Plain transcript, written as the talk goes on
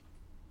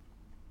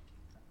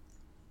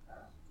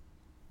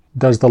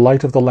Does the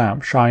light of the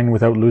lamp shine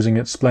without losing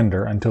its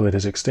splendor until it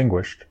is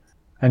extinguished?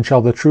 And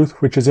shall the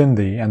truth which is in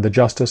thee, and the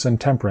justice and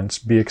temperance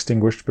be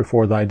extinguished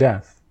before thy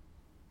death?